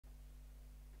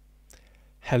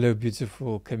Hello,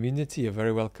 beautiful community. You're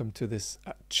very welcome to this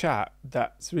chat.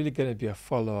 That's really going to be a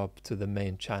follow-up to the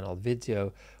main channel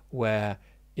video, where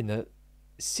in a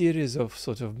series of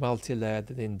sort of multi-layered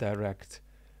and indirect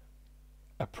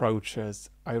approaches,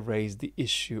 I raised the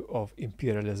issue of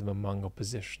imperialism among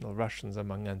oppositional Russians,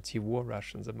 among anti-war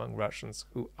Russians, among Russians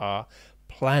who are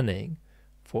planning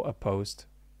for a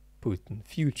post-Putin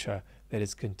future that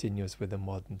is continuous with a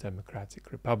modern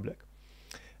democratic republic.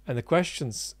 And the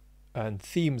questions and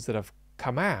themes that have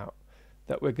come out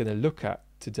that we're going to look at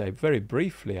today very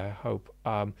briefly, I hope,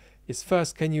 is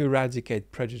first, can you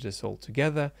eradicate prejudice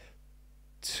altogether?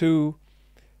 Two,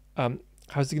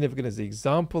 how significant is the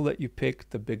example that you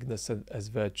picked, the Bigness as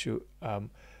virtue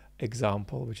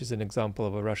example, which is an example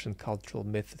of a Russian cultural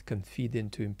myth that can feed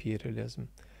into imperialism?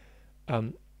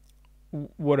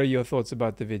 What are your thoughts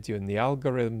about the video and the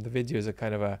algorithm? The video is a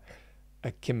kind of a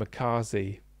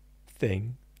kamikaze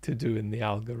thing to do in the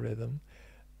algorithm.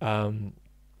 I'll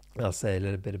say a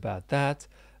little bit about that.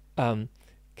 Can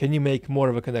you make more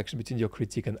of a connection between your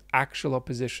critique and actual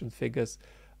opposition figures?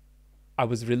 I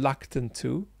was reluctant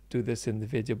to do this in the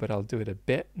video, but I'll do it a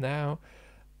bit now.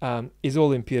 Is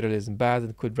all imperialism bad,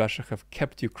 and could Russia have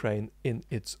kept Ukraine in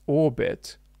its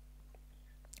orbit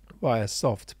via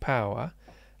soft power?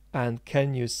 And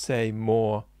can you say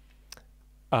more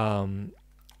about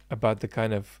the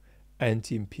kind of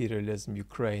anti-imperialism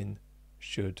Ukraine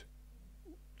should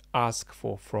ask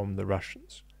for from the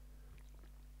Russians?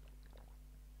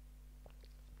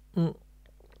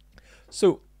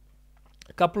 So,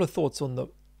 a couple of thoughts on the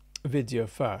video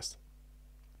first.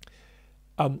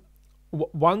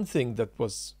 One thing that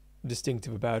was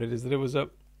distinctive about it is that it was a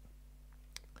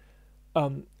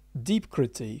deep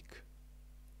critique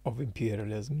of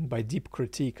imperialism. By deep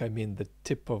critique, I mean the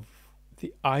tip of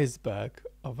the iceberg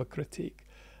of a critique.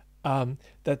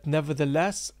 That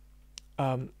nevertheless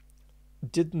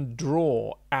didn't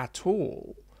draw at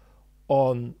all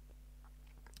on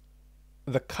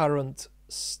the current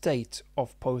state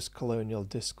of post-colonial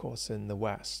discourse in the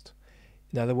West.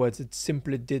 In other words, it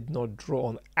simply did not draw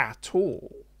on at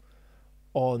all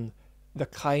on the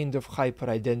kind of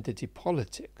hyper-identity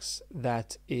politics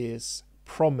that is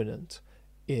prominent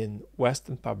in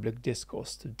Western public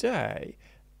discourse today,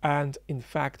 and in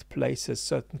fact places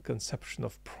certain conception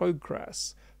of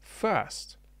progress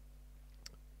first,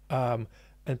 and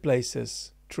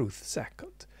places truth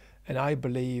second. And I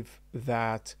believe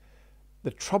that the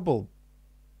trouble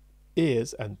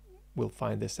is, and we'll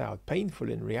find this out painful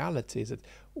in reality, is that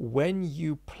when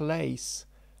you place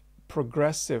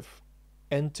progressive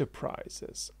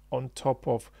enterprises on top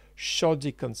of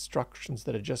shoddy constructions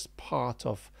that are just part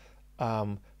of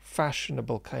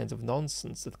fashionable kinds of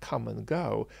nonsense that come and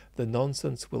go, the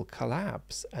nonsense will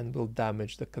collapse and will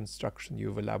damage the construction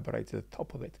you've elaborated at the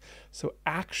top of it. So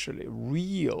actually,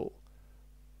 real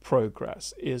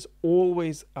progress is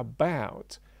always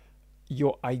about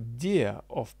your idea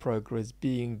of progress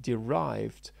being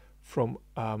derived from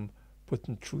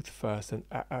putting truth first and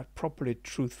a properly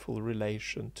truthful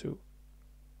relation to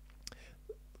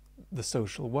the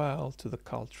social world, to the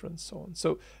culture, and so on.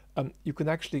 So you can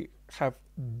actually have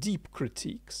deep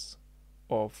critiques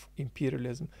of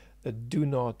imperialism that do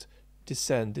not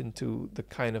descend into the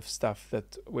kind of stuff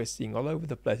that we're seeing all over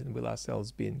the place and will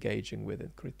ourselves be engaging with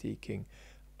and critiquing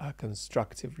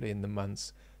constructively in the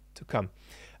months to come.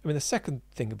 I mean, the second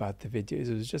thing about the video is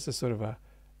it was just a sort of a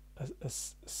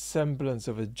semblance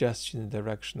of a gesture in the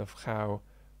direction of how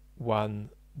one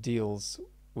deals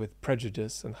with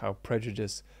prejudice and how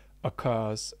prejudice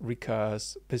occurs,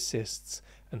 recurs, persists,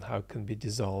 and how it can be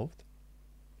dissolved.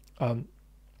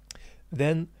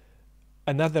 Then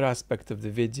another aspect of the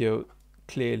video,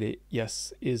 clearly,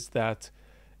 yes, is that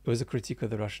it was a critique of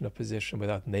the Russian opposition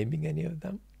without naming any of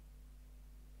them.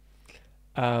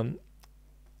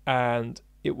 And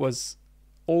it was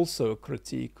also a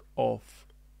critique of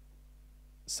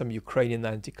some Ukrainian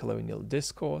anti-colonial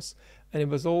discourse, and it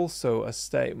was also a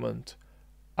statement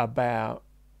about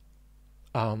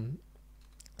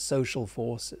social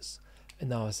forces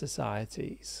in our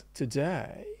societies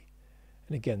today.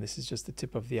 And again, this is just the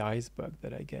tip of the iceberg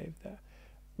that I gave there,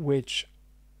 which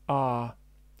are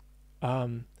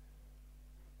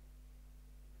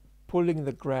pulling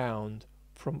the ground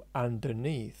from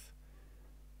underneath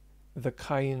the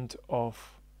kind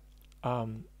of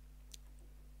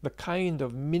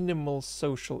minimal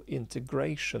social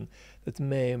integration that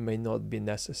may or may not be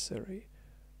necessary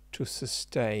to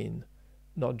sustain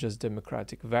not just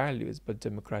democratic values, but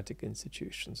democratic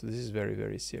institutions. So this is very,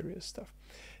 very serious stuff.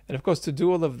 And of course, to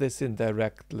do all of this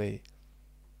indirectly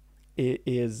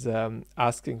is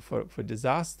asking for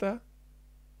disaster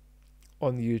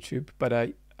on YouTube. But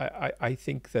I I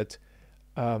think that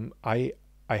I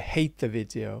hate the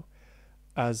video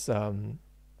as a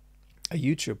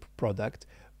YouTube product,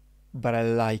 but I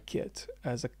like it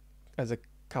as a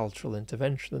cultural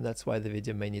intervention, and that's why the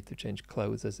video may need to change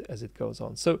clothes as it goes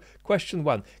on. So question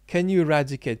 1, can you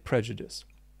eradicate prejudice?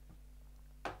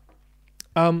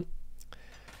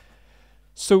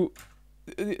 So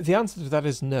the answer to that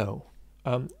is no.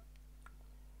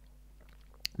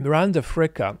 Miranda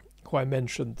Fricker, who I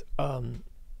mentioned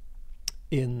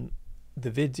in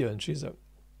the video, and she's a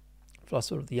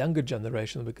philosopher of the younger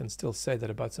generation. We can still say that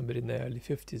about somebody in their early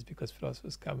 50s, because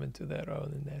philosophers come into their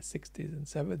own in their 60s and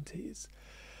 70s.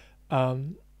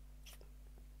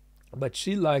 But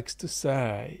she likes to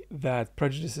say that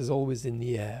prejudice is always in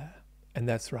the air, and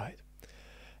that's right.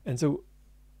 And so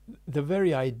the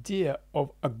very idea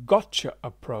of a gotcha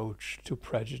approach to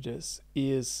prejudice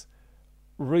is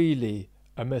really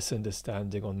a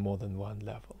misunderstanding on more than one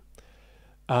level.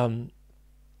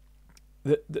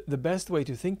 The best way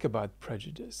to think about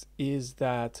prejudice is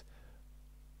that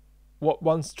what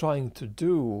one's trying to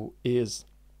do is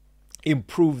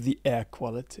improve the air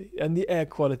quality, and the air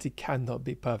quality cannot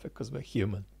be perfect because we're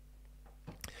human.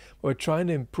 We're trying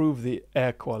to improve the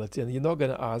air quality, and you're not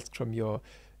going to ask from your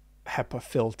HEPA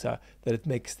filter that it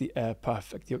makes the air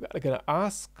perfect. You're going to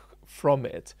ask from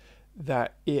it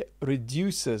that it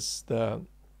reduces the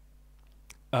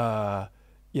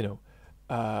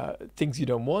things you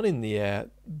don't want in the air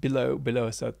below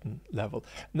a certain level.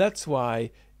 And that's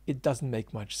why it doesn't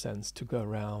make much sense to go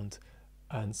around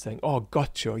and saying, "Oh,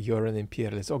 gotcha, you're an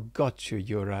imperialist," or "Gotcha,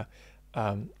 you're a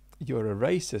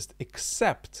racist,"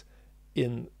 except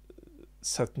in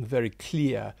certain very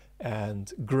clear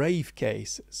and grave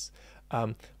cases.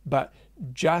 But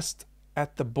just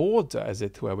at the border, as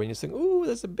it were, when you're saying, "Oh,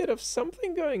 there's a bit of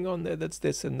something going on there that's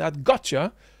this and that,"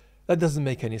 gotcha, that doesn't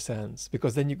make any sense,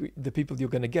 because then the people you're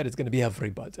going to get is going to be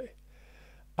everybody.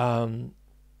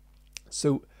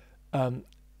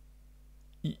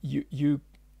 You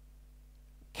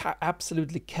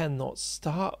absolutely cannot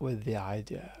start with the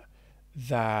idea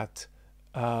that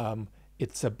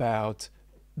it's about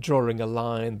drawing a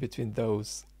line between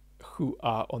those who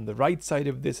are on the right side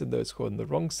of this and those who are on the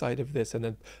wrong side of this, and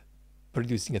then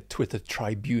producing a Twitter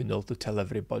tribunal to tell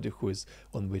everybody who is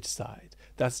on which side.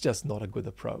 That's just not a good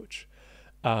approach.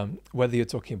 Whether you're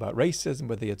talking about racism,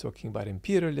 whether you're talking about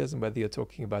imperialism, whether you're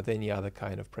talking about any other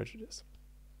kind of prejudice.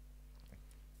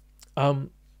 But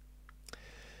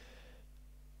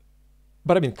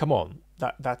I mean, come on,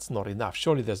 that's not enough.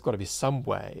 Surely there's got to be some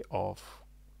way of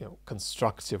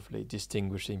constructively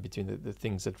distinguishing between the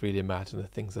things that really matter and the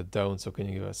things that don't. So can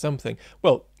you give us something?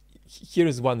 Well, here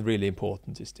is one really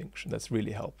important distinction that's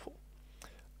really helpful.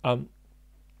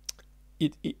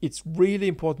 It's really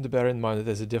important to bear in mind that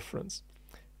there's a difference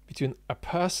between a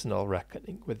personal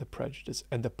reckoning with the prejudice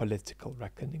and a political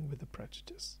reckoning with the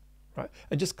prejudice, right?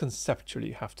 And just conceptually,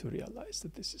 you have to realize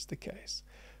that this is the case.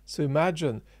 So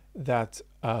imagine that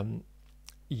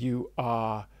you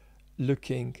are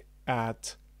looking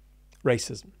at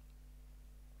racism,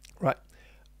 right?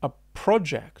 A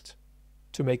project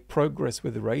to make progress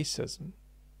with racism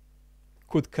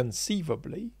could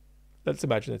conceivably, let's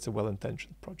imagine it's a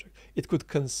well-intentioned project, it could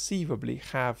conceivably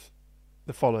have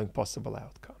the following possible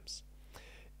outcomes.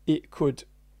 It could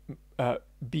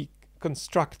be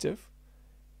constructive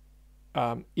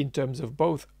in terms of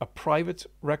both a private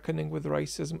reckoning with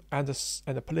racism and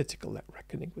a political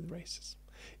reckoning with racism.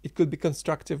 It could be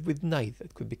constructive with neither.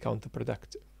 It could be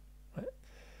counterproductive, right?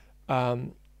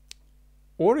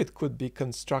 Or it could be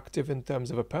constructive in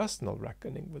terms of a personal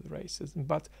reckoning with racism,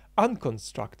 but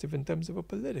unconstructive in terms of a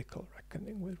political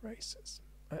reckoning with racism.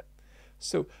 Right?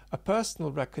 So a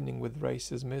personal reckoning with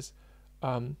racism is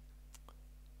the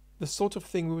sort of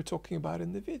thing we were talking about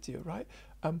in the video, right?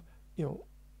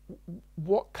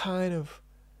 What kind of,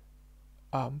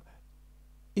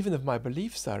 even if my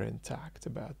beliefs are intact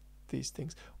about these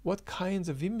things, what kinds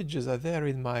of images are there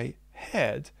in my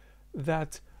head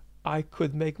that I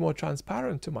could make more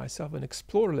transparent to myself and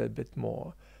explore a little bit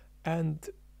more and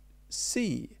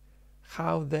see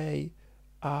how they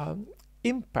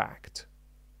impact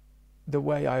the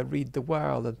way I read the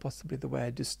world, and possibly the way I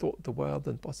distort the world,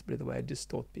 and possibly the way I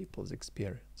distort people's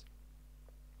experience.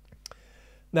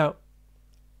 Now,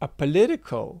 a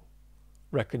political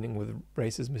reckoning with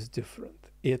racism is different.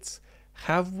 It's,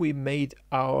 have we made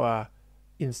our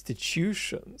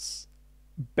institutions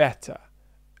better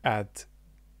at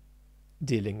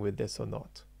dealing with this or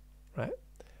not, right?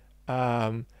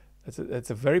 That's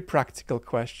a very practical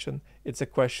question. It's a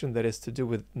question that is to do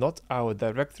with not our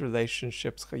direct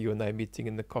relationships, you and I meeting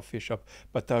in the coffee shop,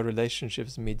 but our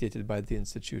relationships mediated by the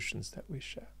institutions that we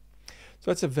share.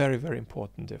 So that's a very, very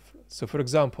important difference. So, for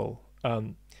example,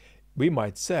 we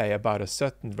might say about a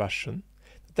certain Russian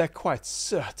that they're quite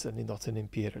certainly not an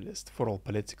imperialist for all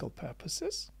political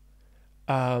purposes.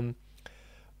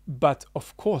 But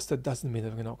of course, that doesn't mean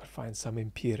that we're not going to find some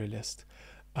imperialist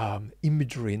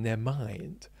imagery in their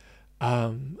mind.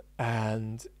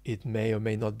 And it may or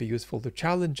may not be useful to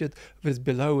challenge it. If it's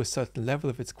below a certain level,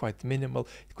 if it's quite minimal,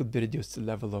 it could be reduced to the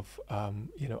level of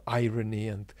irony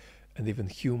and even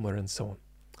humor and so on.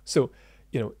 So,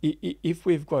 if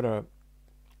we've got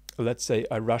let's say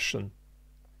a Russian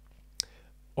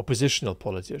oppositional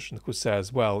politician who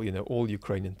says, well, all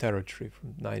Ukrainian territory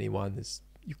from 91 is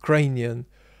Ukrainian,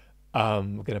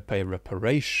 we're going to pay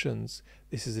reparations,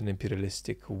 this is an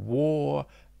imperialistic war,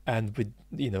 and with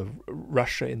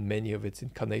Russia in many of its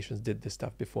incarnations did this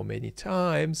stuff before many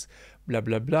times, blah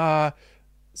blah blah.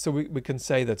 So we can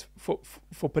say that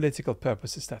for political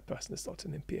purposes that person is not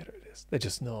an imperialist. They're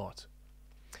just not.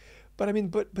 But I mean,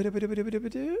 but little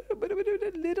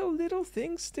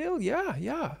things still,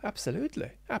 yeah,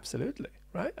 absolutely,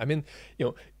 right? I mean,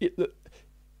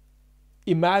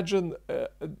 imagine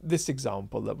this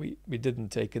example that we didn't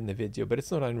take in the video, but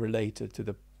it's not unrelated to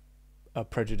the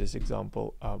prejudice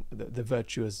example, the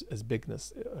virtue as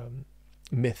bigness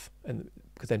myth and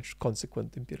potential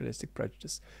consequent imperialistic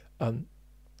prejudice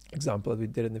example that we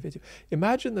did in the video.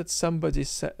 Imagine that somebody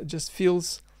just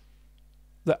feels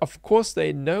that, of course,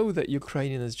 they know that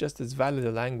Ukrainian is just as valid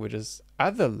a language as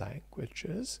other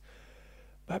languages,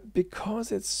 but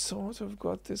because it's sort of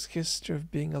got this history of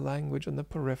being a language on the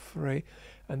periphery,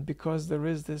 and because there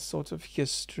is this sort of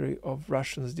history of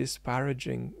Russians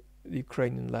disparaging the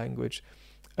Ukrainian language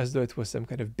as though it was some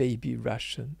kind of baby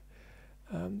Russian,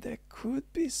 there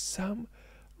could be some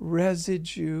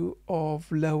residue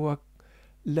of lower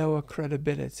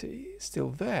credibility still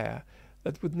there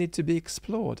that would need to be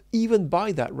explored, even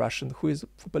by that Russian who is,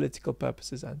 for political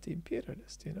purposes,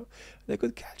 anti-imperialist. They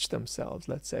could catch themselves,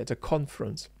 let's say, at a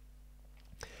conference,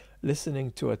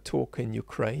 listening to a talk in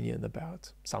Ukrainian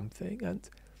about something, and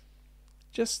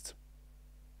just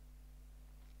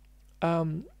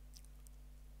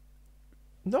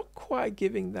not quite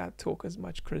giving that talk as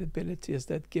much credibility as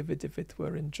they'd give it if it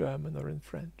were in German or in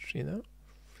French,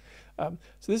 So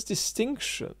this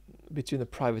distinction between the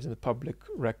private and the public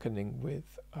reckoning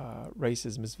with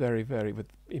racism is very, very, with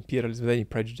imperialism, with any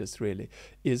prejudice really,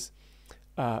 is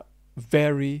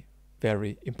very,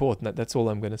 very important. That's all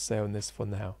I'm going to say on this for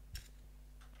now.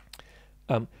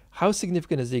 How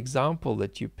significant is the example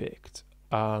that you picked?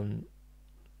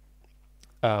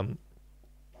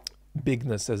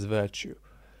 Bigness as virtue.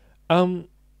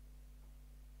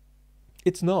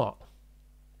 It's not.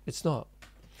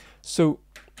 So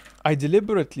I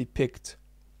deliberately picked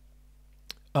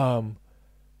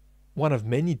one of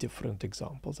many different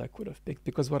examples I could have picked,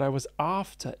 because what I was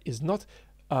after is not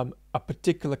a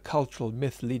particular cultural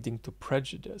myth leading to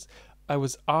prejudice. I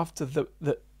was after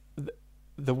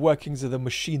the workings of the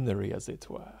machinery, as it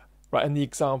were, right? And the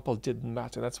example didn't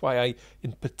matter. That's why I,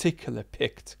 in particular,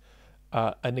 picked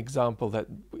an example that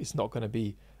is not going to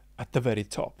be at the very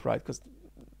top, right? Because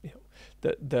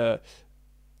the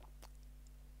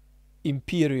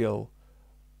imperial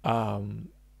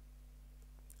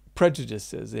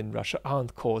prejudices in Russia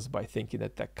aren't caused by thinking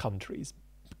that their country's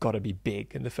got to be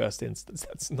big in the first instance.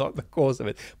 That's not the cause of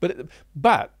it.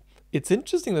 But it's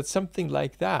interesting that something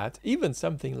like that, even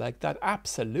something like that,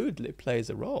 absolutely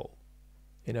plays a role.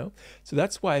 So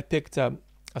that's why I picked a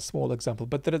small example.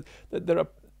 But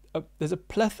there's a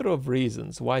plethora of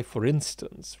reasons why, for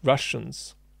instance,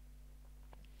 Russians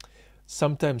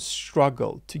sometimes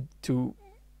struggle to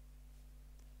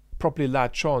properly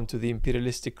latch on to the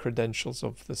imperialistic credentials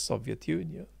of the Soviet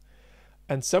Union.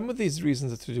 And some of these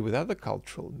reasons are to do with other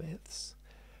cultural myths,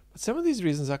 but some of these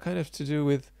reasons are kind of to do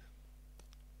with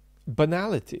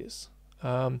banalities.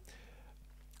 A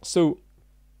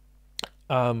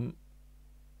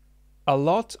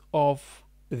lot of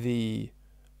the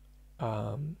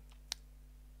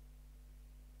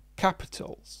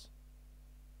capitals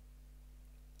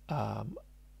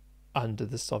under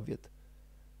the Soviet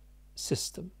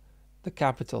system, the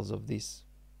capitals of these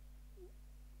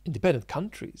independent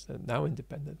countries, and now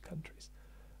independent countries,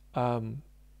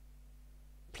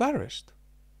 flourished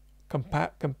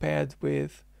compared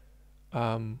with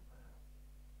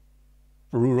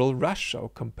rural Russia, or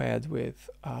compared with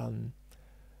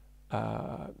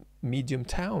medium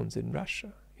towns in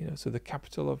Russia. So the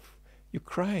capital of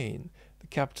Ukraine, the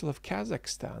capital of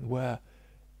Kazakhstan, were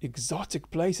exotic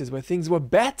places where things were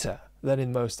better than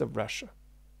in most of Russia.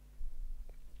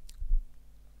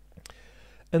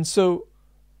 And so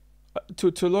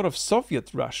to a lot of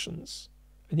Soviet Russians,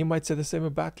 And you might say the same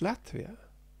about Latvia,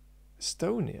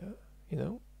 Estonia, you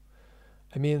know.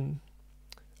 I mean,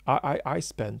 I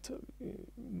spent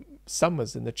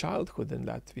summers in the childhood in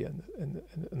Latvia and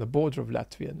the border of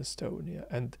Latvia and Estonia,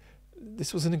 and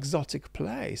this was an exotic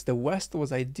place. The West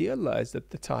was idealized at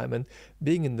the time, and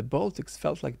being in the Baltics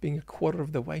felt like being a quarter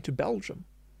of the way to Belgium.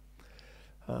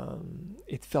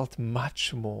 It felt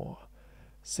much more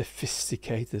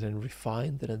sophisticated and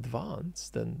refined and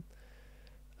advanced than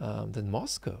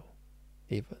Moscow,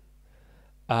 even.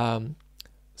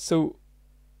 So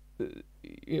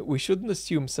we shouldn't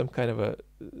assume some kind of a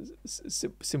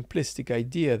simplistic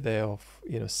idea there of,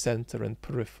 you know, center and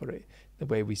periphery, the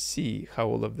way we see how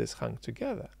all of this hung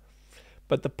together.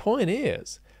 But the point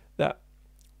is that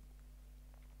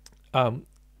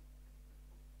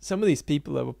some of these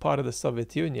people that were part of the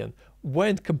Soviet Union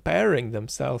weren't comparing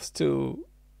themselves to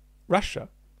Russia.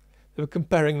 They were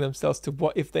comparing themselves to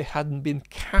what if they hadn't been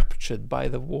captured by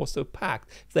the Warsaw Pact,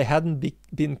 if they hadn't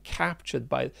been captured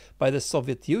by the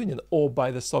Soviet Union or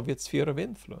by the Soviet sphere of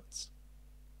influence.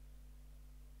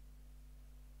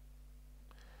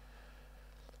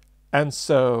 And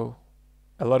so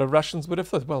a lot of Russians would have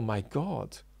thought, well, my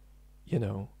God, you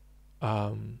know,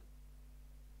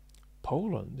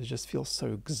 Poland, it just feels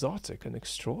so exotic and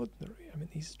extraordinary. I mean,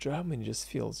 East Germany just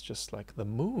feels just like the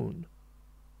moon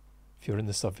if you're in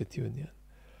the Soviet Union.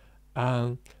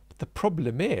 But the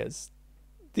problem is,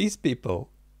 these people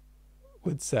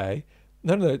would say,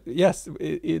 no, yes,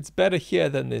 it's better here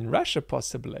than in Russia,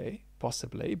 possibly,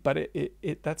 but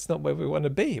that's not where we want to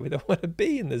be. We don't want to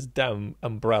be in this damn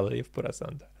umbrella you've put us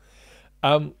under.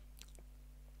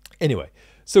 Anyway,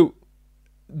 so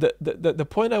the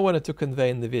point I wanted to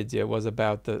convey in the video was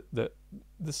about the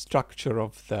structure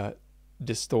of the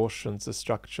distortions, the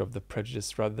structure of the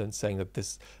prejudice, rather than saying that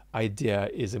this idea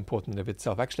is important of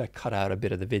itself. Actually, I cut out a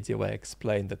bit of the video where I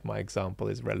explained that my example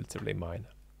is relatively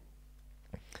minor.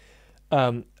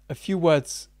 A few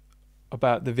words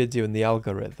about the video and the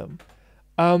algorithm.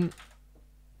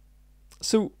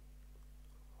 So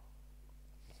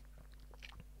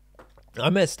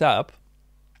I messed up.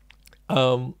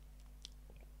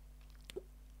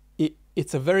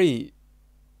 It's a very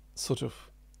sort of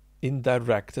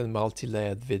indirect and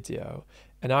multi-layered video,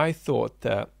 and I thought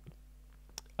that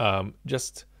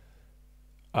just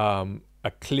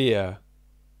a clear,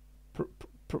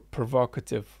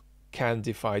 provocative,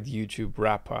 candified YouTube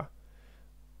wrapper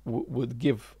would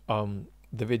give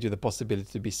the video the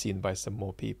possibility to be seen by some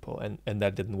more people, and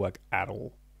that didn't work at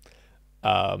all.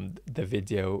 The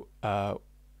video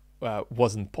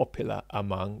wasn't popular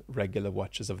among regular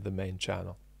watchers of the main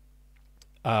channel.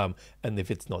 And if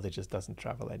it's not, it just doesn't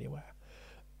travel anywhere.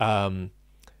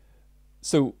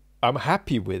 So I'm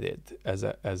happy with it as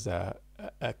a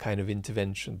kind of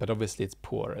intervention, but obviously it's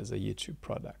poor as a YouTube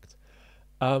product.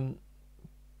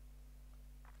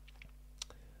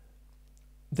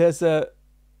 There's a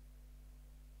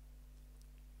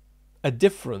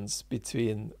difference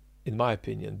between, in my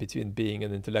opinion, between being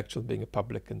an intellectual and being a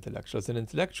public intellectual. As an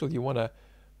intellectual, you want to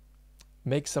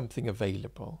make something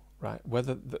available, right?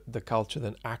 Whether the culture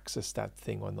then access that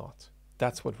thing or not.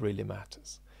 That's what really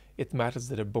matters. It matters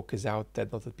that a book is out there,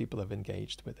 not that people have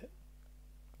engaged with it.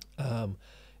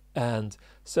 And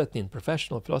certainly in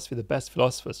professional philosophy, the best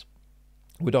philosophers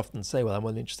would often say, well, I'm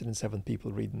only interested in 7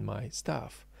 people reading my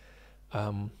stuff.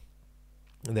 And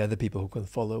they're the people who can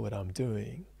follow what I'm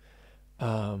doing.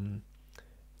 And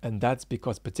that's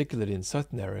because, particularly in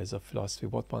certain areas of philosophy,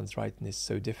 what one's writing is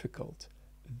so difficult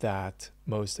that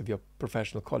most of your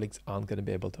professional colleagues aren't going to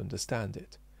be able to understand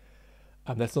it.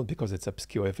 That's not because it's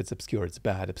obscure. If it's obscure, it's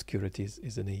bad. Obscurity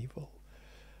is an evil.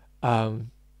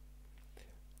 And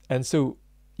so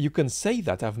you can say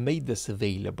that I've made this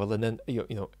available, and then, you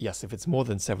know, yes, if it's more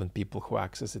than 7 people who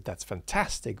access it, that's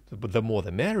fantastic. But the more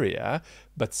the merrier,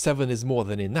 but 7 is more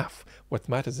than enough. What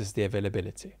matters is the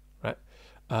availability, right?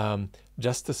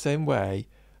 Just the same way,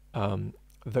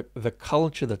 the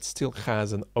culture that still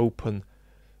has an open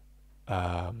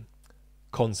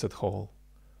concert hall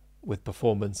with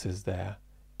performances there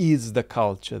is the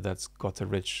culture that's got a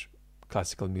rich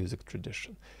classical music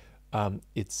tradition.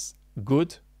 It's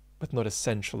good, but not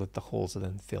essential that the halls are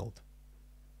then filled,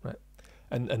 right?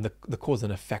 And the cause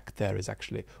and effect there is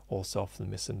actually also often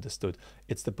misunderstood.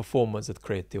 It's the performers that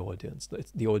create the audience.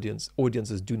 It's the audience.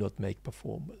 Audiences do not make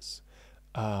performers.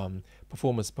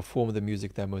 Performers perform the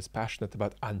music they're most passionate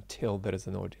about until there is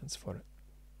an audience for it.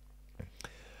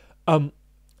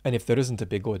 And if there isn't a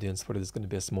big audience for it, there's going to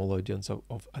be a small audience of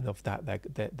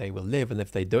that they will live. And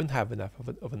if they don't have enough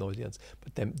of an audience,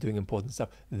 but they're doing important stuff,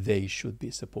 they should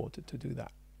be supported to do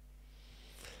that.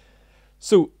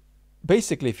 So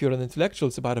basically, if you're an intellectual,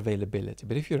 it's about availability.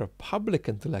 But if you're a public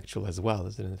intellectual as well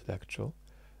as an intellectual,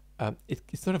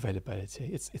 it's not availability.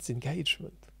 It's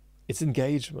engagement. It's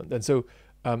engagement. And so,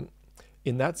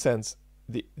 in that sense,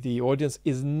 the audience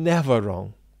is never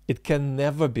wrong. It can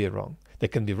never be wrong. They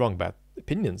can be wrong about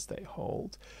opinions they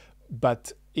hold,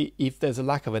 but if there's a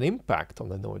lack of an impact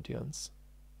on an audience,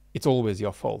 it's always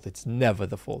your fault. It's never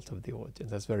the fault of the audience.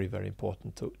 That's very, very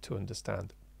important to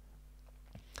understand.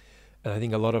 And I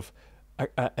think a lot of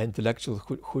intellectuals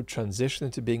who transition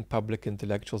into being public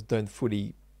intellectuals don't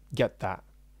fully get that.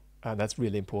 And that's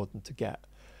really important to get.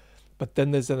 But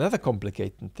then there's another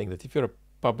complicated thing, that if you're a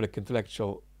public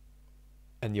intellectual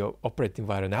and you're operating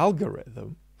via an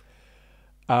algorithm,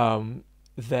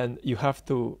 then you have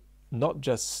to not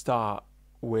just start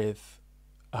with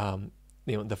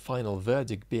the final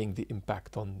verdict being the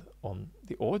impact on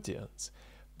the audience,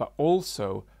 but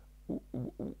also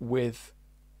with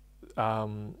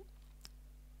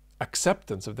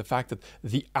acceptance of the fact that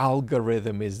the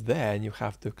algorithm is there and you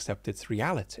have to accept its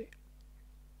reality.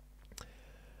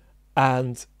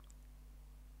 And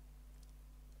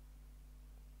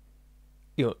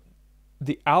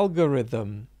the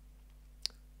algorithm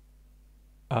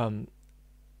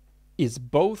is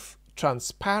both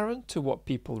transparent to what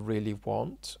people really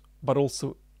want, but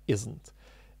also isn't.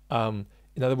 In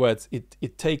other words,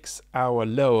 it takes our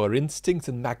lower instincts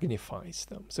and magnifies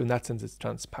them. So in that sense, it's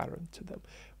transparent to them.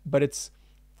 But it's,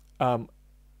 to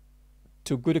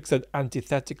a good extent,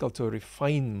 antithetical to a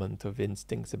refinement of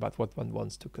instincts about what one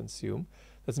wants to consume.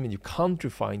 Doesn't mean you can't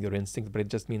refine your instincts, but it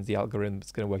just means the algorithm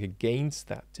is going to work against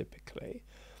that typically.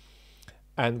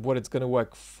 And what it's going to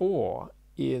work for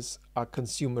is a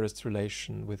consumerist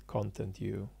relation with content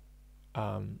you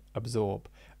absorb.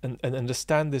 And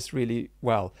understand this really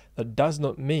well. That does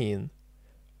not mean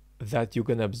that you're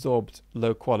going to absorb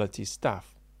low quality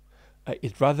stuff.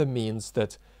 It rather means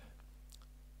that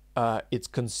it's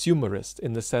consumerist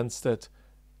in the sense that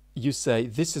you say,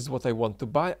 this is what I want to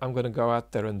buy, I'm going to go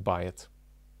out there and buy it.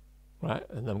 Right?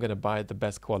 And I'm going to buy the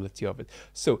best quality of it.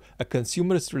 So a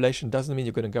consumerist relation doesn't mean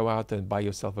you're going to go out there and buy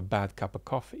yourself a bad cup of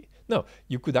coffee. No,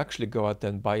 you could actually go out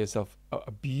there and buy yourself a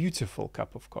beautiful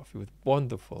cup of coffee with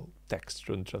wonderful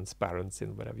texture and transparency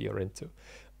and whatever you're into.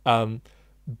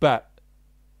 But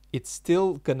it's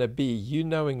still going to be you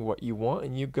knowing what you want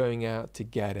and you going out to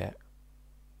get it.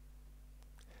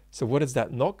 So what is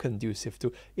that not conducive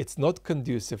to? It's not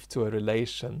conducive to a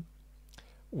relation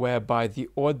whereby the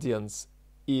audience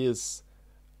is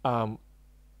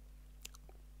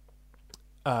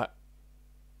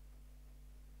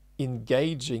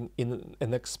engaging in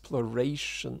an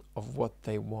exploration of what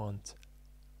they want.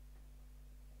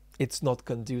 It's not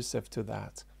conducive to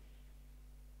that.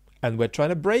 And we're trying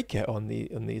to break it on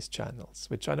these channels.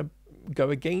 We're trying to go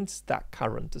against that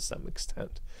current to some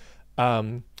extent.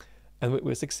 And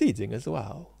we're succeeding as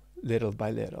well, little by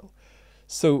little.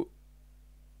 So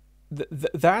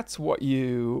that's what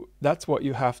you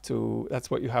have to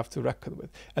reckon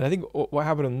with. And I think what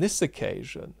happened on this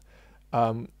occasion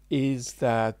is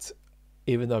that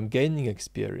even though I'm gaining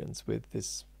experience with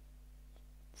this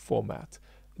format,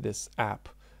 this app,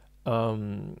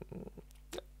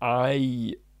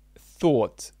 I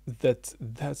thought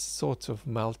that sort of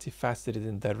multifaceted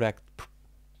and direct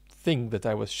thing that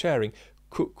I was sharing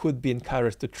could be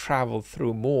encouraged to travel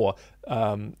through more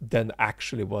than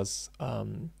actually was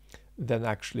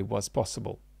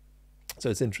possible. So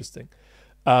it's interesting.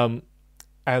 And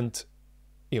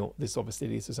this obviously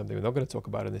leads to something we're not going to talk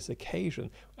about on this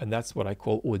occasion, and that's what I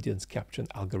call audience capture and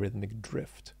algorithmic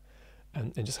drift,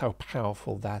 and just how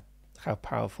powerful that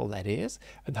is,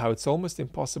 and how it's almost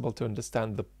impossible to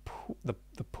understand the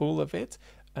pull of it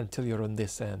until you're on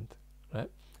this end, right?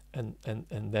 And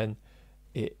then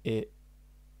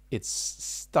it's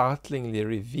startlingly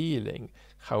revealing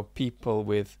how people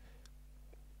with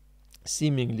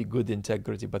seemingly good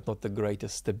integrity but not the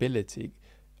greatest stability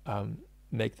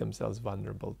make themselves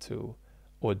vulnerable to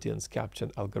audience capture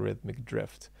and algorithmic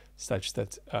drift, such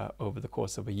that over the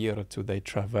course of a year or two they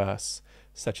traverse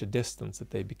such a distance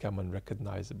that they become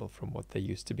unrecognizable from what they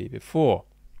used to be before.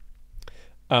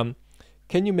 Can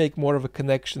you make more of a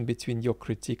connection between your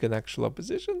critique and actual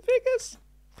opposition figures?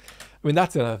 I mean,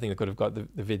 that's another thing that could have got the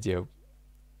video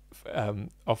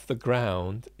off the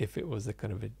ground if it was a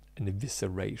kind of an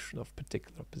evisceration of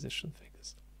particular opposition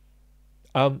figures.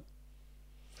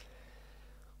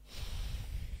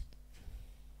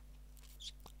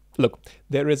 Look,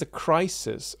 there is a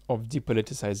crisis of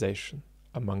depoliticization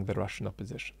among the Russian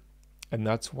opposition. And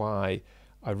that's why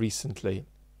I recently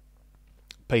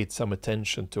paid some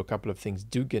attention to a couple of things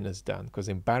Dugin has done, because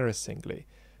embarrassingly,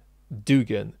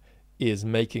 Dugin is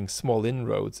making small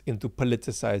inroads into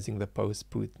politicizing the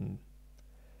post-Putin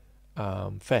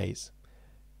phase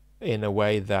in a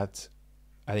way that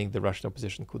I think the Russian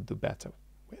opposition could do better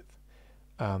with.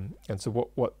 And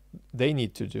so what they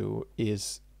need to do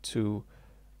is to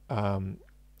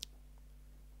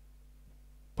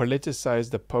politicize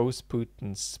the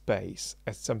post-Putin space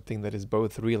as something that is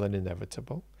both real and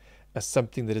inevitable, as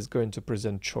something that is going to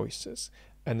present choices,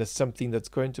 and as something that's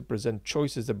going to present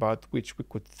choices about which we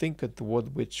could think and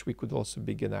toward which we could also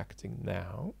begin acting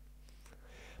now.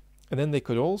 And then they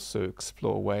could also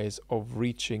explore ways of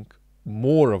reaching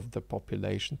more of the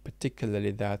population,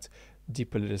 particularly that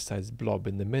depoliticized blob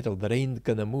in the middle that ain't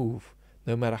gonna move,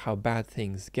 no matter how bad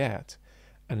things get,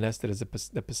 unless there is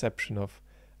the perception of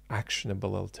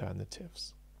actionable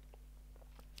alternatives.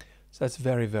 So that's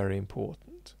very, very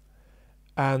important.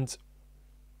 And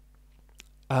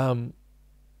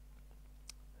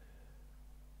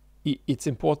it's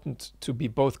important to be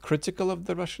both critical of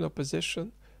the Russian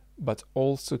opposition, but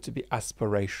also to be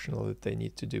aspirational that they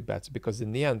need to do better, because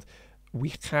in the end,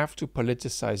 we have to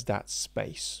politicize that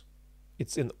space.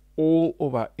 It's in all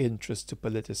of our interest to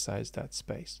politicize that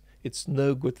space. It's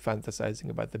no good fantasizing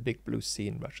about the big blue sea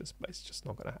in Russia's place. It's just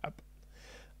not going to happen.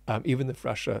 Even if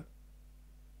Russia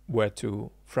were to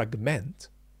fragment,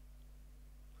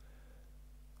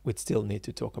 we'd still need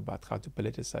to talk about how to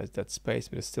politicize that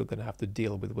space. We're still going to have to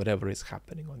deal with whatever is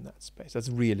happening on that space. That's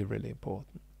really, really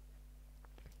important.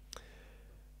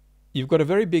 You've got a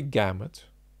very big gamut.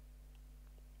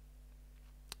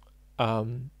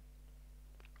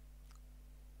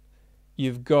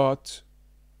 You've got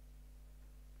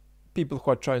people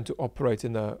who are trying to operate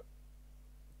in a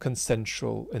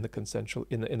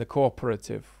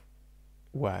cooperative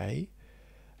way,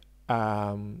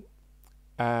 and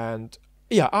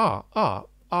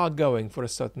are going for a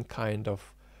certain kind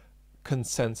of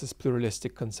consensus,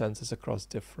 pluralistic consensus across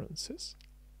differences.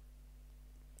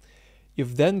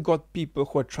 You've then got people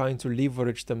who are trying to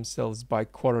leverage themselves by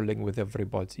quarreling with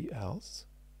everybody else.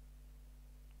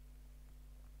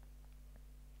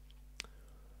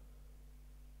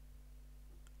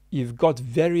 You've got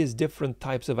various different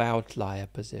types of outlier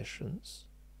positions.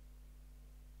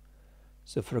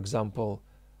 So, for example,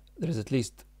 there is at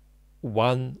least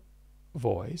one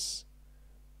voice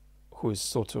who is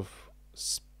sort of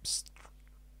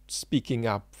speaking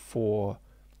up for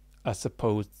a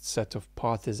supposed set of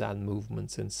partisan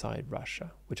movements inside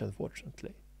Russia, which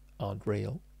unfortunately aren't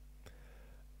real.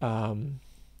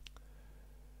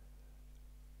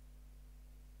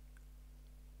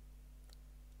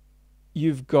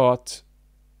 You've got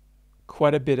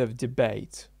quite a bit of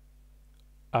debate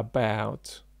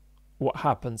about what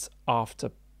happens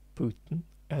after Putin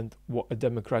and what a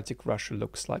democratic Russia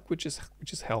looks like, which is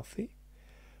healthy,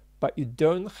 but you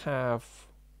don't have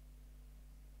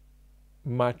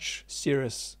much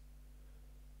serious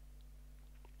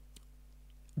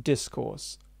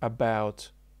discourse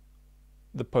about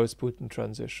the post-Putin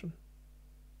transition.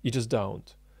 You just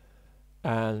don't.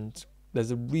 And there's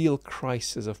a real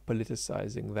crisis of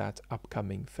politicizing that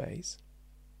upcoming phase.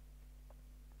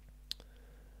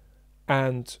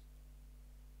 And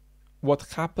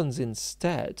what happens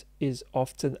instead is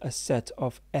often a set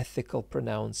of ethical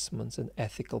pronouncements and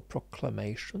ethical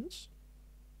proclamations,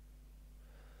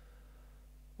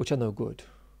 which are no good,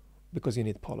 because you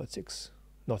need politics,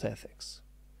 not ethics.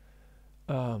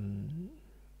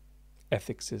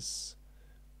 Ethics is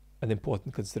an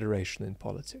important consideration in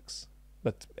politics,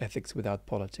 but ethics without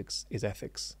politics is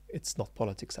ethics. It's not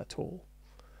politics at all.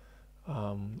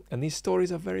 And these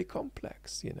stories are very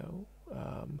complex, you know.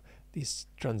 These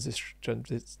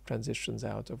transitions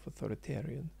out of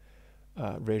authoritarian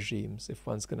regimes, if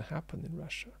one's going to happen in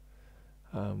Russia.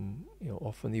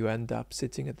 Often you end up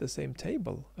sitting at the same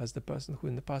table as the person who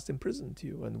in the past imprisoned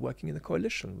you and working in a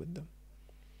coalition with them.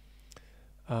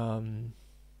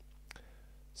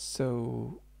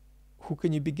 So who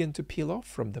can you begin to peel off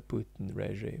from the Putin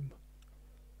regime?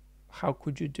 How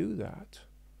could you do that?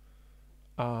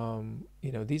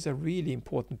 These are really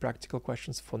important practical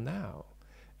questions for now,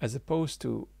 as opposed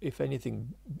to, if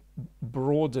anything,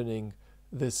 broadening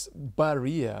this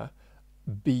barrier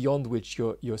beyond which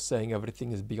you're saying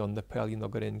everything is beyond the pale, you're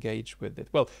not going to engage with it.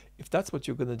 Well, if that's what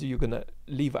you're going to do, you're going to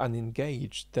leave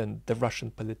unengaged then the Russian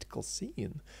political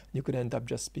scene. You're going to end up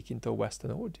just speaking to a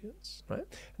Western audience, right?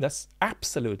 And that's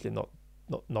absolutely not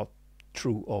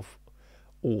true of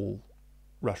all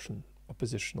Russian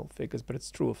oppositional figures, but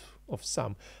it's true of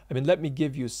some. I mean, let me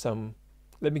give you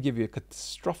a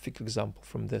catastrophic example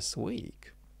from this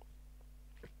week.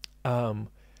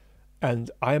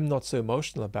 And I am not so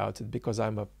emotional about it because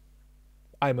I'm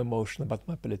emotional about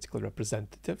my political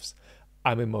representatives.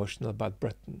 I'm emotional about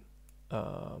Britain.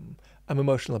 I'm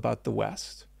emotional about the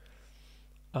West.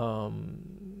 The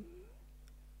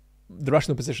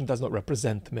Russian opposition does not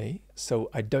represent me, so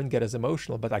I don't get as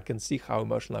emotional, but I can see how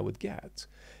emotional I would get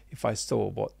if I saw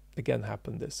what again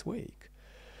happened this week.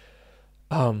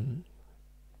 On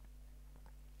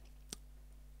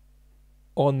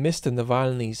Mr.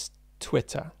 Navalny's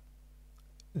Twitter,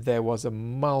 there was a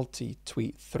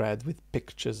multi-tweet thread with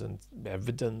pictures and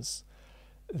evidence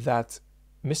that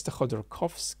Mr.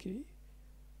 Khodorkovsky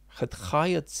had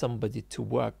hired somebody to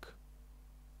work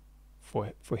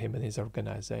for him and his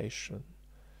organization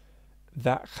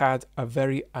that had a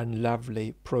very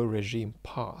unlovely pro-regime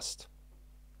past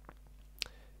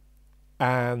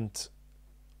and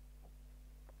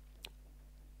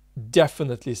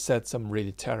definitely said some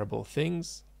really terrible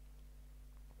things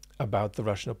about the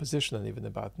Russian opposition and even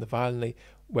about Navalny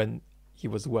when he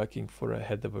was working for a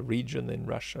head of a region in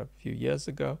Russia a few years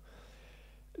ago.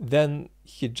 Then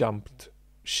he jumped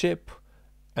ship,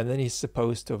 and then he's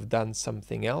supposed to have done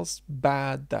something else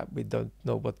bad that we don't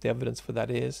know what the evidence for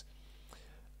that is.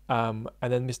 And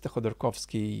then Mr.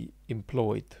 Khodorkovsky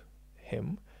employed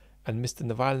him, and Mr.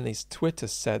 Navalny's Twitter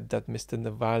said that Mr.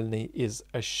 Navalny is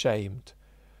ashamed,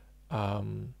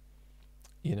 to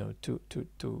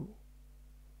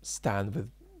stand with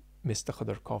Mr.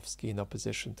 Khodorkovsky in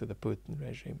opposition to the Putin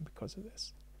regime because of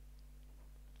this.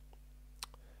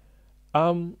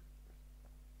 I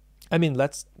mean,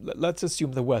 let's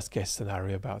assume the worst case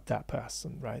scenario about that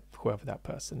person, right? Whoever that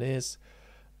person is.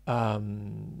 But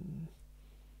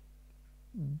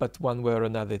one way or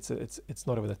another, it's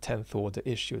not even a 10th order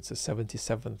issue; it's a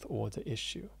 77th order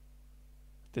issue.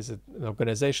 There's an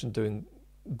organization doing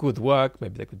good work.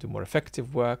 Maybe they could do more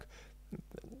effective work.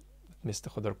 Mr.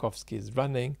 Khodorkovsky is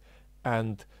running,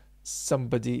 and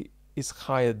somebody is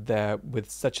hired there with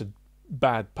such a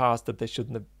bad past that they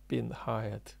shouldn't have been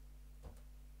hired.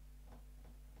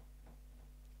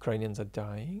 Ukrainians are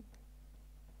dying.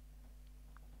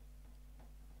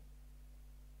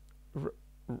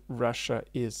 Russia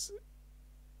is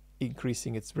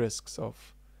increasing its risks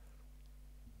of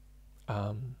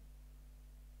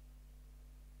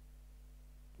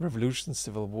revolution,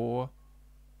 civil war,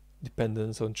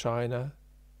 dependence on China,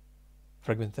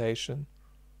 fragmentation.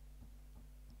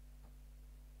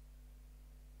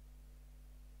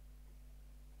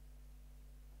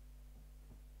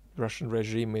 The Russian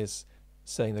regime is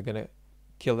saying they're going to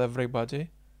kill everybody.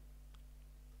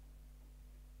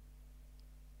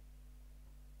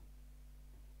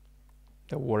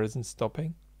 The war isn't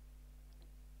stopping.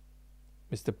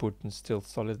 Mr. Putin's still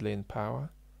solidly in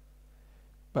power.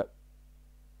 But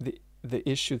the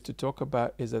issue to talk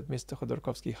about is that Mr.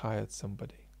 Khodorkovsky hired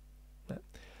somebody.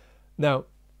 Now,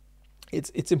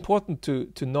 it's important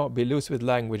to not be loose with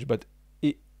language, but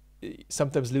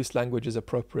sometimes loose language is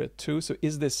appropriate too. So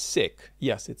is this sick?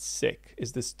 Yes, it's sick.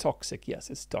 Is this toxic? Yes,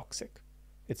 it's toxic.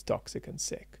 It's toxic and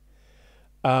sick.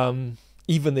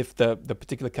 Even if the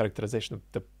particular characterization of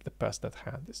the person at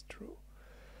hand is true.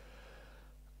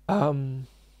 Mr.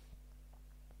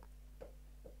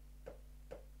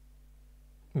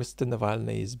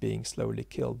 Navalny is being slowly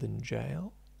killed in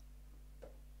jail.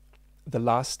 The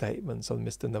last statements on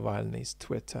Mr. Navalny's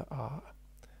Twitter are,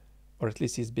 or at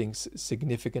least he's being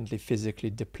significantly physically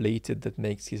depleted, that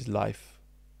makes his life,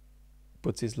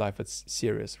 puts his life at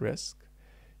serious risk.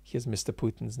 He is Mr.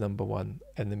 Putin's number one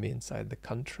enemy inside the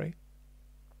country.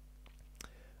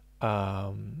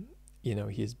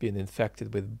 He's been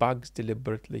infected with bugs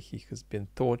deliberately. He has been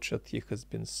tortured. He has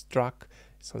been struck.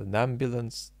 So an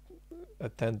ambulance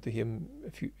attended to him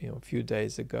a few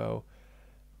days ago.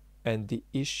 And the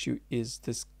issue is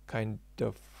this kind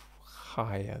of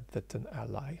hire that an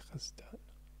ally has done.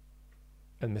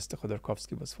 And Mr.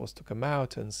 Khodorkovsky was forced to come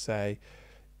out and say,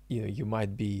 you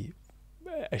might be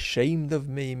ashamed of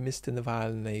me, Mr.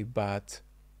 Navalny, but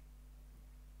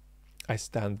I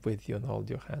stand with you and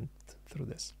hold your hand through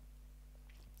this.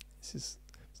 Mr.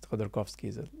 Khodorkovsky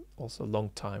is also a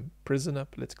long-time prisoner,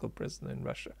 political prisoner in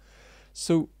Russia.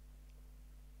 So,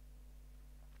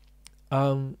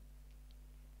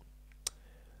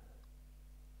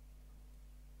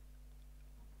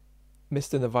 Mr.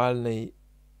 Navalny,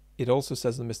 it also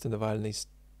says on Mr. Navalny's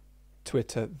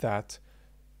Twitter that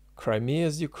Crimea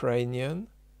is Ukrainian,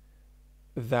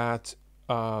 that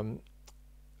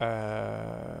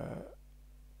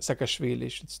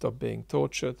Saakashvili should stop being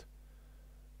tortured,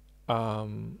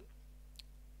 and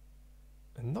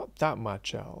not that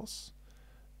much else.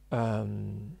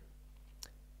 And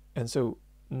so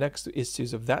next to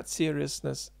issues of that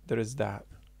seriousness, there is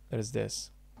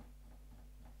this.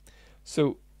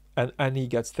 So, and he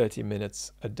gets 30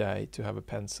 minutes a day to have a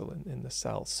pencil in the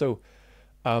cell. So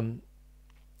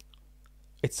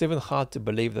It's even hard to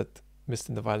believe that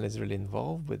Mr. Navalny is really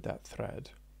involved with that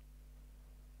thread.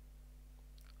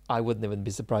 I wouldn't even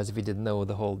be surprised if he didn't know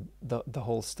the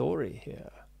whole story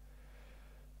here.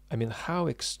 I mean, how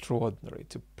extraordinary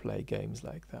to play games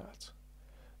like that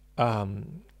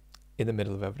in the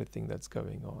middle of everything that's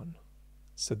going on.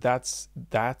 So that's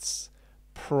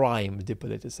prime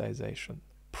depoliticization.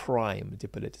 Prime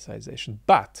depoliticization.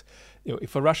 But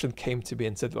if a Russian came to me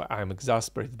and said, well, I'm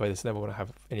exasperated by this, I never want to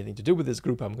have anything to do with this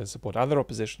group, I'm going to support other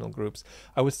oppositional groups,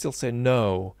 I would still say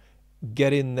no.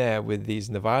 Get in there with these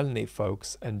Navalny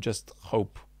folks and just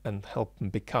hope and help them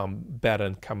become better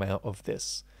and come out of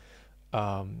this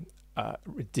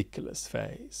ridiculous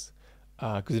phase,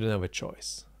 because you don't have a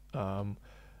choice.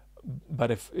 But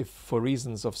if for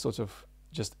reasons of sort of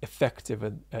just effective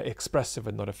and expressive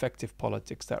and not effective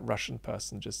politics, that Russian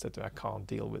person just said, I can't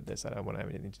deal with this, I don't want to have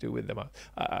anything to do with them,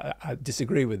 I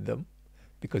disagree with them,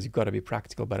 because you've got to be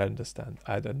practical, but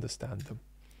I'd understand them.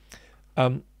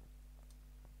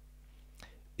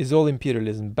 Is all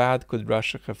imperialism bad? Could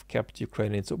Russia have kept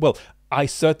Ukraine? Well, I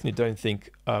certainly don't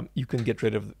think you can get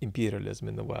rid of imperialism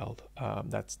in the world.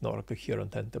 That's not a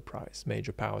coherent enterprise.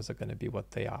 Major powers are going to be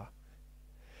what they are.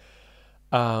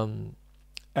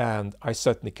 And I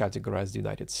certainly categorize the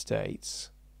United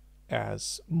States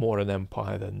as more an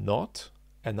empire than not.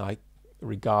 And I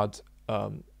regard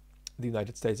the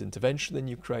United States intervention in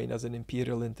Ukraine as an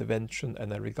imperial intervention,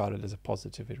 and I regard it as a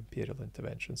positive imperial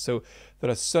intervention. So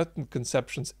there are certain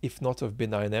conceptions, if not of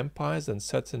benign empires, and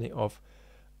certainly of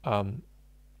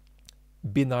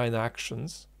benign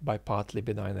actions by partly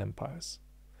benign empires.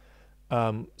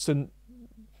 So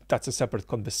that's a separate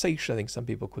conversation. I think some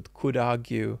people could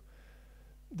argue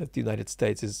that the United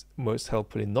States is most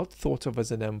helpfully not thought of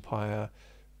as an empire,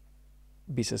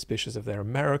 be suspicious if they're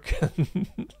American.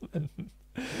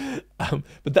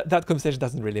 But that conversation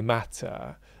doesn't really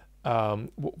matter.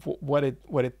 What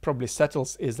it probably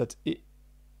settles is that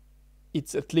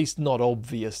it's at least not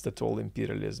obvious that all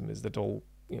imperialism is, that all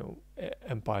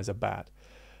empires are bad,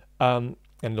 and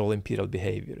all imperial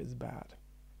behavior is bad,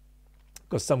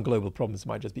 because some global problems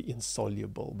might just be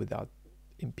insoluble without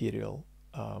imperial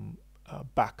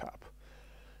backup.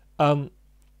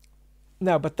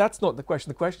 Now, but that's not the question.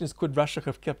 The question is, could Russia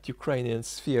have kept Ukraine in a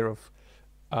sphere of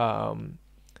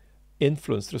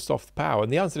influence through soft power?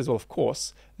 And the answer is, well, of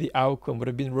course, the outcome would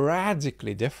have been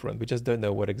radically different. We just don't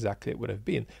know what exactly it would have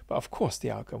been. But of course, the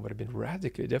outcome would have been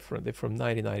radically different if from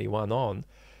 1991 on,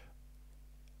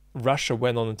 Russia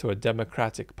went on into a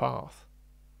democratic path,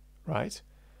 right?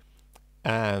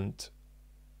 And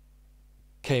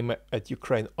came at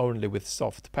Ukraine only with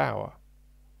soft power.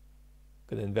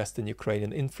 We're going to invest in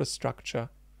Ukrainian infrastructure.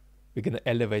 We're going to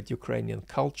elevate Ukrainian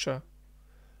culture.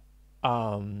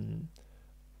 We're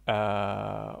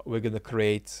going to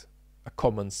create a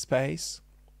common space.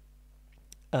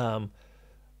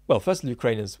 Well, firstly,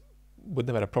 Ukrainians wouldn't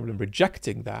have had a problem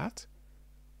rejecting that,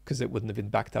 because it wouldn't have been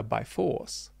backed up by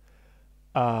force.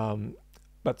 But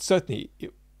certainly,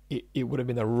 it would have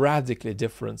been a radically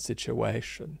different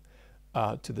situation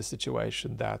to the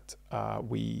situation that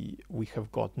we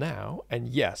have got now. And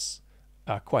yes,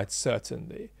 quite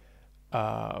certainly,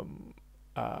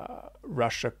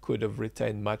 Russia could have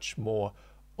retained much more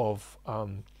of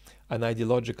an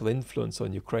ideological influence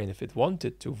on Ukraine if it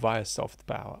wanted to via soft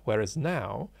power. Whereas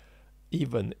now,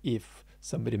 even if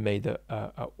somebody made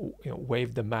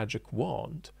waved a magic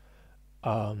wand,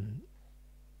 and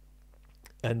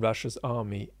Russia's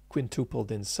army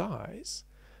quintupled in size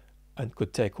and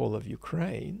could take all of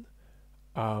Ukraine,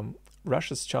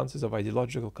 Russia's chances of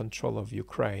ideological control of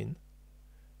Ukraine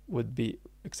would be,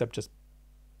 except just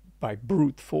by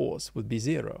brute force, would be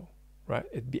zero, right?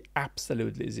 It'd be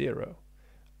absolutely zero.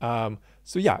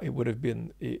 So yeah, it would have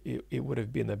been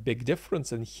a big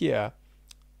difference. And here,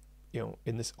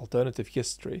 in this alternative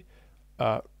history,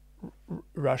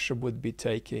 Russia would be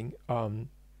taking a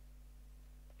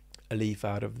leaf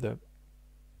out of the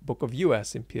book of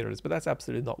U.S. imperialism, but that's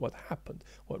absolutely not what happened.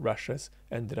 What Russia's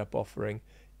ended up offering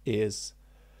is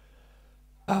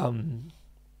nothing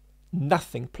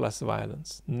plus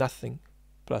violence, nothing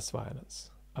plus violence.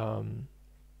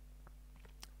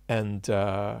 And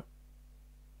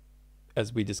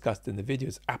as we discussed in the video,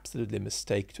 it's absolutely a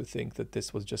mistake to think that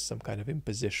this was just some kind of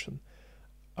imposition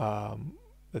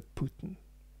that Putin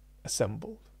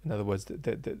assembled. In other words,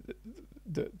 the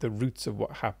roots of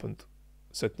what happened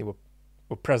certainly were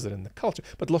present in the culture,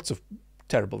 but lots of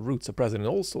terrible roots are present in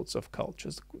all sorts of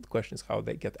cultures. The question is how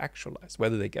they get actualized,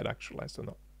 whether they get actualized or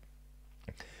not.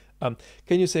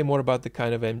 Can you say more about the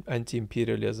kind of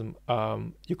anti-imperialism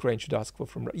Ukraine should ask for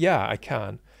from? Yeah, I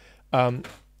can.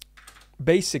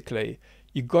 Basically,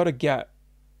 you got to get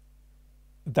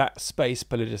that space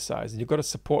politicized. And you've got to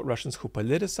support Russians who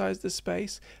politicize the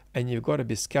space, and you've got to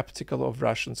be skeptical of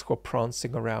Russians who are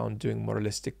prancing around doing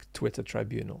moralistic Twitter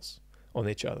tribunals on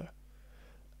each other.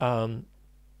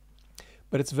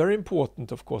 But it's very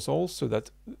important, of course, also that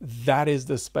that is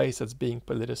the space that's being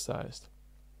politicized.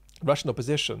 Russian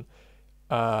opposition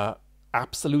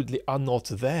absolutely are not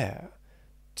there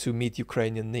to meet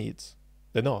Ukrainian needs.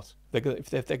 They're not. If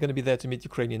they're going to be there to meet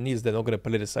Ukrainian needs, they're not going to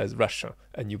politicize Russia,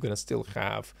 and you're going to still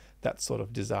have that sort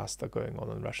of disaster going on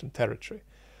in Russian territory.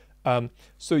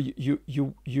 So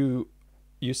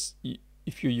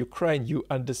if you're Ukraine, you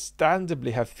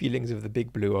understandably have feelings of the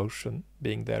big blue ocean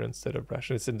being there instead of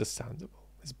Russia. It's understandable.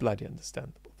 It's bloody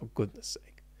understandable, for goodness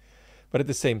sake. But at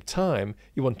the same time,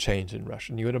 you want change in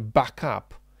Russia. You want to back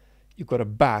up. You've got to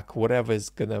back whatever is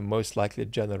going to most likely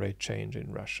generate change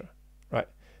in Russia, right?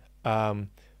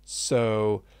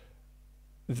 So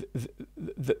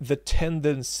the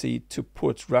tendency to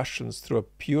put Russians through a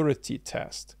purity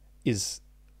test is,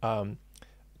 to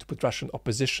put Russian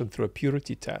opposition through a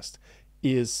purity test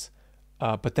is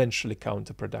potentially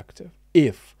counterproductive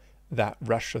if that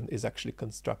Russian is actually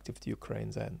constructive to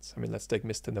Ukraine's ends. I mean, let's take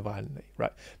Mr. Navalny,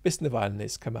 right? Mr. Navalny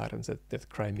has come out and said that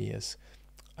Crimea is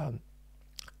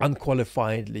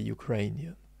unqualifiedly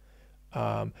Ukrainian.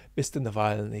 Mr.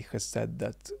 Navalny has said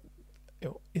that,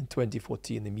 in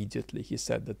 2014, immediately, he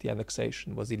said that the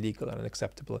annexation was illegal and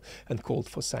unacceptable and called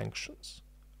for sanctions.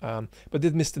 But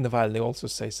did Mr. Navalny also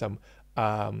say some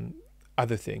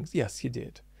other things? Yes, he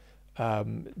did.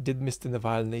 Did Mr.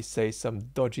 Navalny say some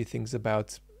dodgy things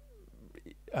about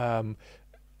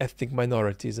ethnic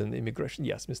minorities and immigration?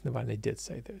 Yes, Mr. Navalny did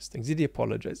say those things. Did he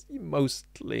apologize? He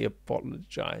mostly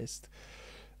apologized.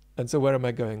 And so where am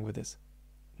I going with this?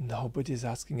 Nobody's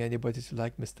asking anybody to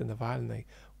like Mr. Navalny.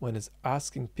 One is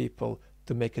asking people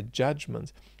to make a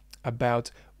judgment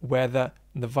about whether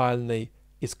Navalny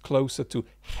is closer to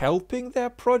helping their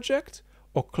project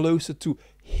or closer to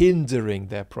hindering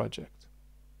their project.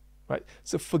 Right?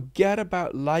 So forget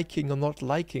about liking or not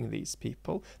liking these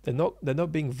people. They're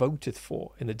not being voted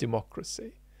for in a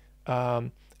democracy.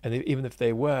 And even if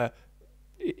they were,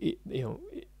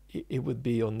 it would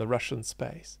be on the Russian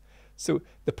space. So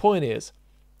the point is,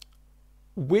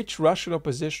 which Russian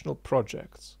oppositional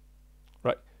projects,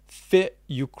 right, fit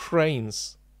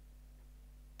Ukraine's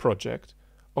project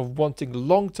of wanting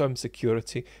long-term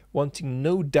security, wanting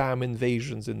no damn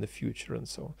invasions in the future, and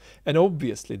so on. And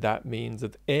obviously that means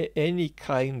that any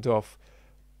kind of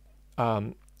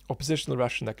oppositional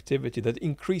Russian activity that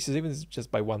increases, even if it's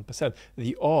just by 1%,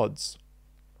 the odds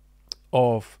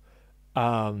of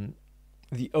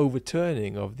the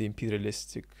overturning of the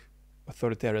imperialistic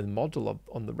authoritarian model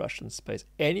on the Russian space,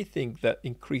 anything that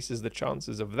increases the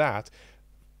chances of that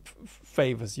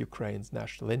favors Ukraine's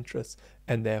national interests,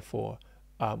 and therefore,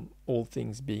 all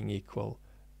things being equal,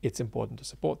 it's important to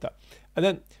support that. And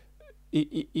then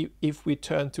if we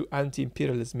turn to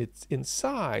anti-imperialism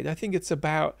inside, I think it's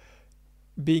about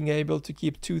being able to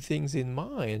keep two things in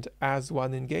mind as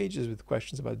one engages with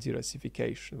questions about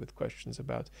derussification, with questions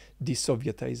about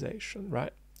desovietization,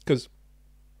 right? Because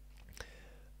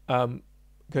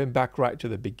going back right to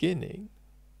the beginning,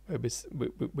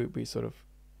 we sort of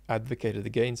advocated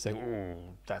against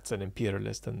saying, that's an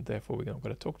imperialist and therefore we're not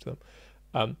going to talk to them.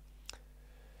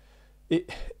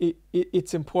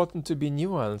 It's important to be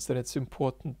nuanced, and it's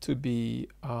important to be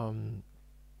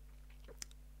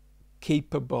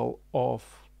capable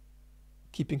of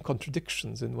keeping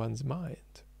contradictions in one's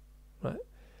mind, right?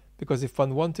 Because if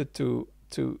one wanted to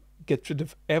get rid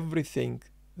of everything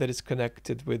that is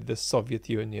connected with the Soviet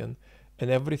Union and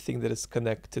everything that is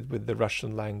connected with the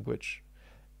Russian language,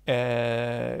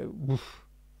 you're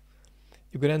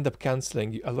going to end up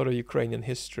cancelling a lot of Ukrainian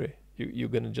history. You're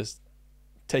going to just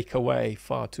take away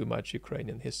far too much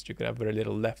Ukrainian history. You're going to have very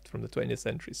little left from the 20th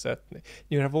century, certainly.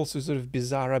 You have also sort of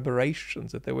bizarre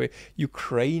aberrations that there were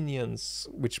Ukrainians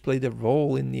which played a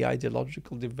role in the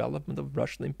ideological development of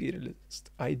Russian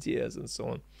imperialist ideas and so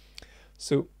on.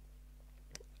 So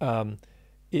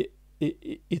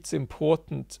it's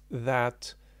important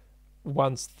that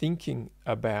one's thinking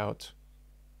about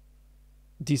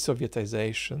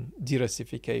desovietization,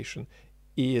 derussification,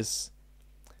 is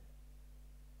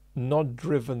not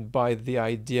driven by the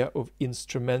idea of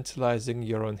instrumentalizing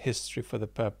your own history for the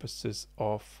purposes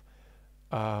of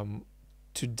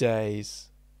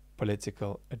today's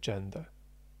political agenda.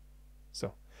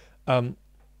 So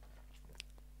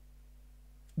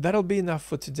that'll be enough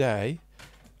for today.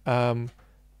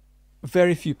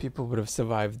 Very few people would have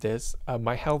survived this.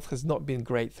 My health has not been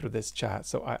great through this chat,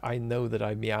 so I know that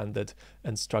I meandered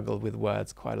and struggled with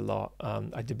words quite a lot.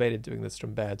 I debated doing this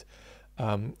from bed.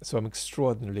 So I'm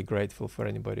extraordinarily grateful for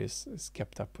anybody who's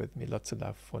kept up with me. Lots of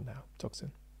love for now. Talk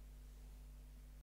soon.